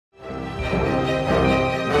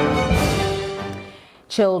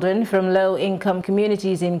Children from low-income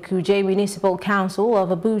communities in Kuje Municipal Council of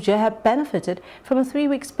Abuja have benefited from a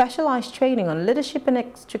 3-week specialized training on leadership and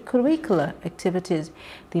extracurricular activities.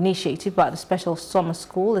 The initiative by the Special Summer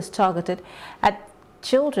School is targeted at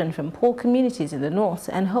children from poor communities in the north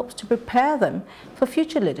and hopes to prepare them for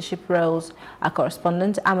future leadership roles. Our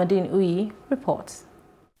correspondent Amadin Uyi reports.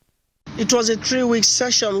 It was a 3-week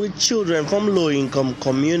session with children from low-income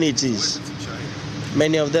communities.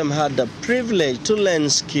 Many of them had the privilege to learn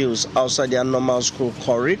skills outside their normal school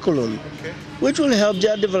curriculum, which will help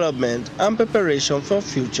their development and preparation for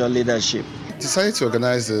future leadership. We decided to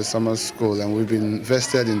organize the summer school, and we've been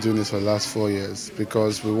invested in doing this for the last 4 years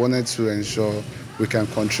because we wanted to ensure we can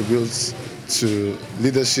contribute to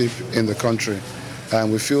leadership in the country. And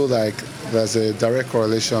we feel like there's a direct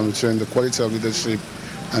correlation between the quality of leadership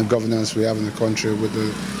and governance we have in the country with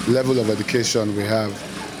the level of education we have.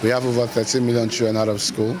 We have over 13 million children out of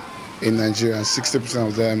school in Nigeria, and 60%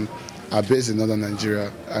 of them are based in northern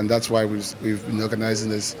Nigeria, and that's why we've been organizing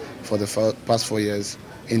this for the past 4 years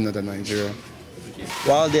in northern Nigeria.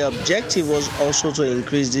 While the objective was also to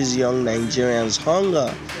increase these young Nigerians'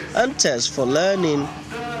 hunger and thirst for learning,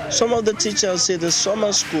 some of the teachers say the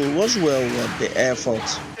summer school was well worth the effort.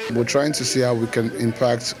 We're trying to see how we can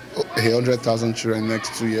impact 100,000 children in the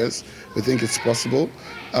next 2 years. We think it's possible.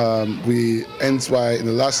 Hence why in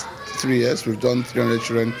the last 3 years we've done 300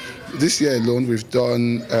 children. This year alone we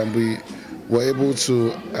were able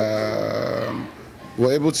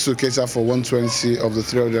to cater for 120 of the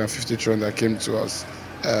 350 children that came to us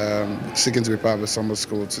seeking to be part of the summer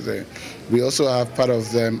school today. We also have part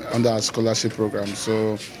of them under our scholarship program.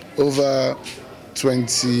 So over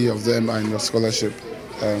 20 of them are in the scholarship,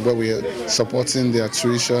 where we are supporting their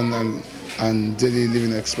tuition and daily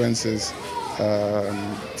living expenses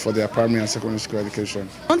for their primary and secondary school education.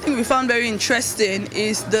 One thing we found very interesting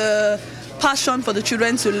is the passion for the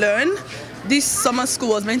children to learn. This summer school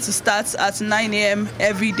was meant to start at 9 a.m.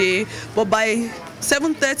 every day, but by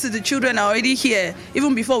 7:30 the children are already here,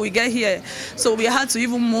 even before we get here. So we had to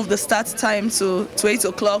even move the start time to 8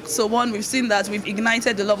 o'clock. So we've seen that we've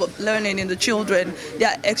ignited the love of learning in the children. They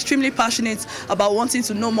are extremely passionate about wanting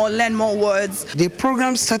to know more, learn more words. The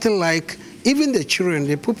program started like, even the children,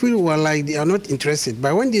 the people were like, they are not interested.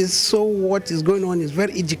 But when they saw what is going on, it's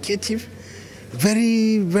very educative,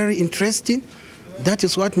 very, very interesting. That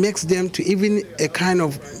is what makes them to even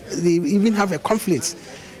they even have a conflict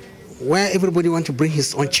where everybody wants to bring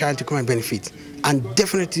his own child to come and benefit. And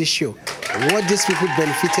definitely sure, what these people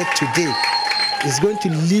benefited today is going to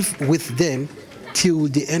live with them till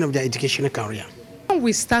the end of their educational career. When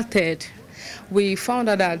we started, we found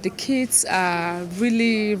out that the kids are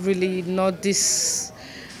really, really not this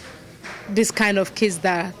kind of kids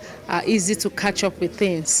that are easy to catch up with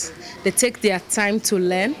things. They take their time to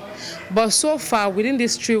learn. But so far, within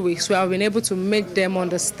these 3 weeks, we have been able to make them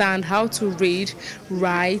understand how to read,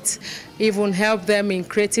 write, even help them in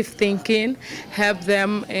creative thinking, help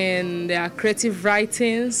them in their creative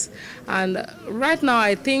writings. And right now,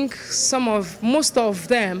 I think most of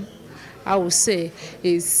them, I would say,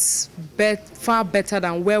 is far better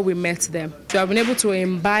than where we met them. We have been able to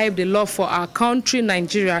imbibe the love for our country,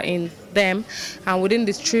 Nigeria, in them. And within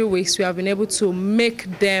these 3 weeks, we have been able to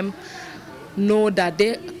make them know that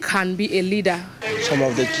they can be a leader. Some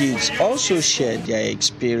of the kids also shared their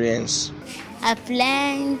experience. I've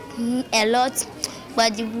learned a lot,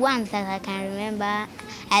 but the ones that I can remember,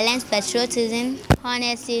 I learned patriotism,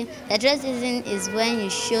 honesty. Patriotism is when you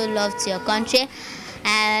show love to your country.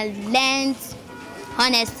 I learned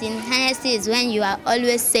honesty. Honesty is when you are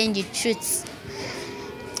always saying the truth.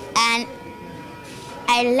 And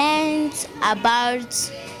I learned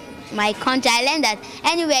about my country. I learned that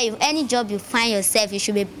any job you find yourself, you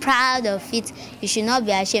should be proud of it. You should not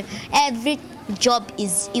be ashamed. Every job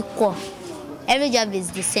is equal. Every job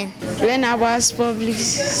is the same. Learn about public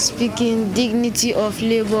speaking, dignity of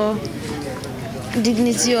labor.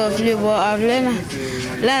 Dignity of labor. I've learned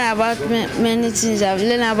about many things. I've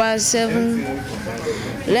learned about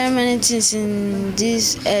learn many things in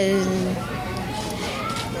this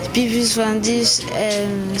pieces from this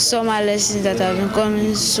summer lessons that have been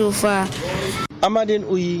coming so far. Amadin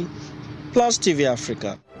Uyi, Plus TV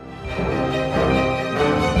Africa.